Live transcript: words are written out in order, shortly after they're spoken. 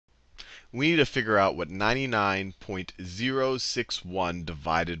we need to figure out what 99.061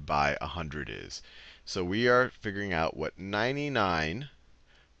 divided by 100 is. So we are figuring out what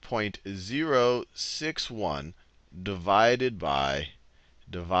 99.061 divided by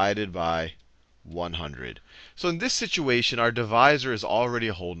 100. So in this situation, our divisor is already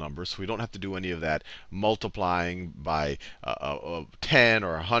a whole number, so we don't have to do any of that multiplying by 10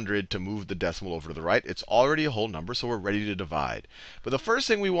 or 100 to move the decimal over to the right. It's already a whole number, so we're ready to divide. But the first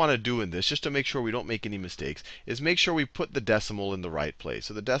thing we want to do in this, just to make sure we don't make any mistakes, is make sure we put the decimal in the right place.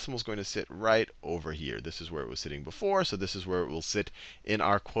 So the decimal is going to sit right over here. This is where it was sitting before, so this is where it will sit in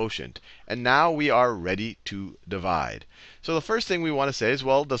our quotient. And now we are ready to divide. So the first thing we want to say is,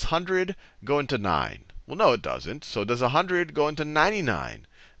 well, does 100 go into 9? Well, no, it doesn't. So does 100 go into 99?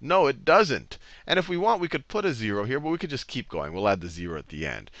 No, it doesn't. And if we want, we could put a 0 here, but we could just keep going. We'll add the 0 at the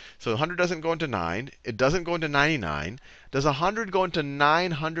end. So 100 doesn't go into 9. It doesn't go into 99. Does 100 go into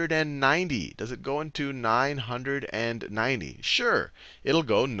 990? Does it go into 990? Sure. It'll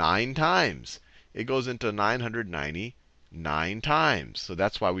go 9 times. It goes into 990 9 times. So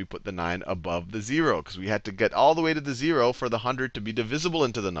that's why we put the 9 above the 0, because we had to get all the way to the 0 for the 100 to be divisible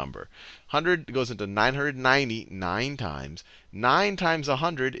into the number. 100 goes into 990 9 times. 9 times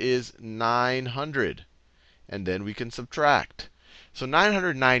 100 is 900. And then we can subtract. So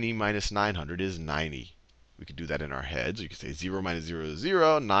 990 minus 900 is 90. We could do that in our heads. You could say 0 minus 0 is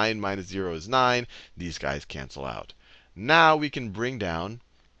 0. 9 minus 0 is 9. These guys cancel out. Now we can bring down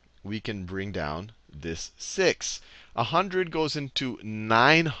this 6. 100 goes into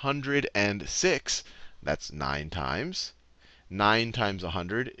 906. That's 9 times. 9 times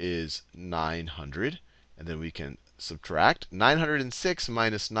 100 is 900. And then we can subtract. 906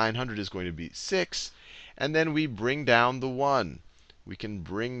 minus 900 is going to be 6. And then we bring down the 1. We can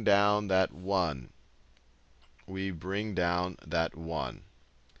bring down that 1. We bring down that 1.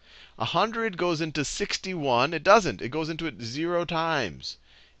 100 goes into 61. It doesn't. It goes into it 0 times.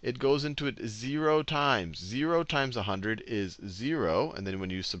 It goes into it 0 times. 0 times 100 is 0. And then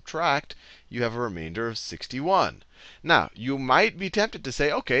when you subtract, you have a remainder of 61. Now, you might be tempted to say,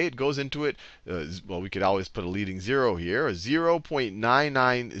 OK, it goes into it. Well, we could always put a leading 0 here,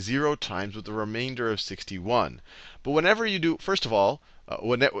 0.990 times with a remainder of 61. But whenever you do, first of all,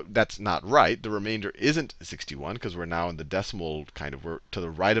 that's not right. The remainder isn't 61, because we're now in the decimal we're to the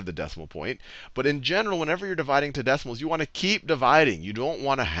right of the decimal point. But in general, whenever you're dividing to decimals, you want to keep dividing. You don't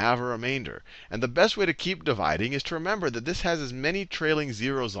want to have a remainder. And the best way to keep dividing is to remember that this has as many trailing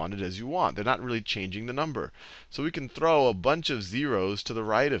zeros on it as you want. They're not really changing the number. So we can throw a bunch of zeros to the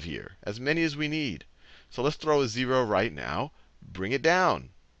right of here, as many as we need. So let's throw a 0 right now. Bring it down.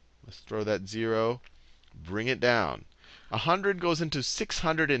 Let's throw that 0. Bring it down. 100 goes into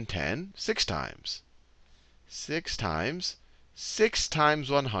 610 6 times. 6 times. 6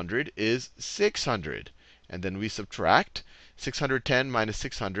 times 100 is 600. And then we subtract. 610 minus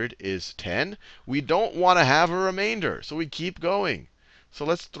 600 is 10. We don't want to have a remainder, so we keep going. So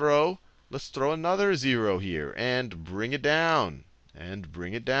let's throw another 0 here and bring it down. And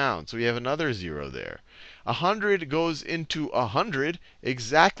bring it down. So we have another 0 there. 100 goes into 100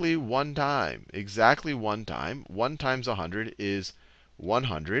 exactly 1 time. Exactly 1 time. 1 times 100 is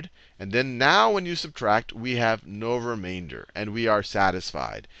 100. And then now when you subtract, we have no remainder. And we are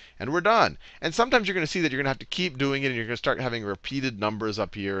satisfied. And we're done. And sometimes you're going to see that you're going to have to keep doing it, and you're going to start having repeated numbers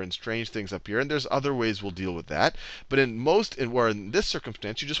up here and strange things up here. And there's other ways we'll deal with that. But in this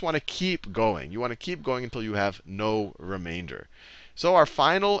circumstance, you just want to keep going. You want to keep going until you have no remainder. So our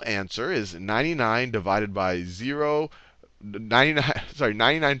final answer is 99 divided by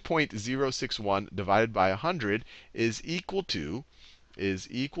 99.061 divided by 100 is equal to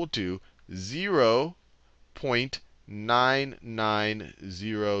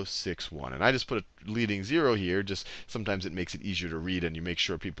 0.99061. And I just put a leading 0 here. Just sometimes it makes it easier to read, and you make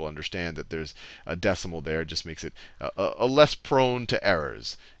sure people understand that there's a decimal there. It just makes it a less prone to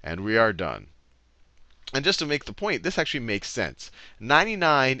errors. And we are done. And just to make the point, this actually makes sense.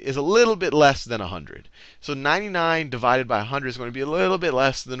 99 is a little bit less than 100. So 99 divided by 100 is going to be a little bit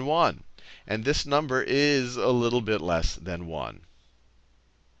less than 1. And this number is a little bit less than 1.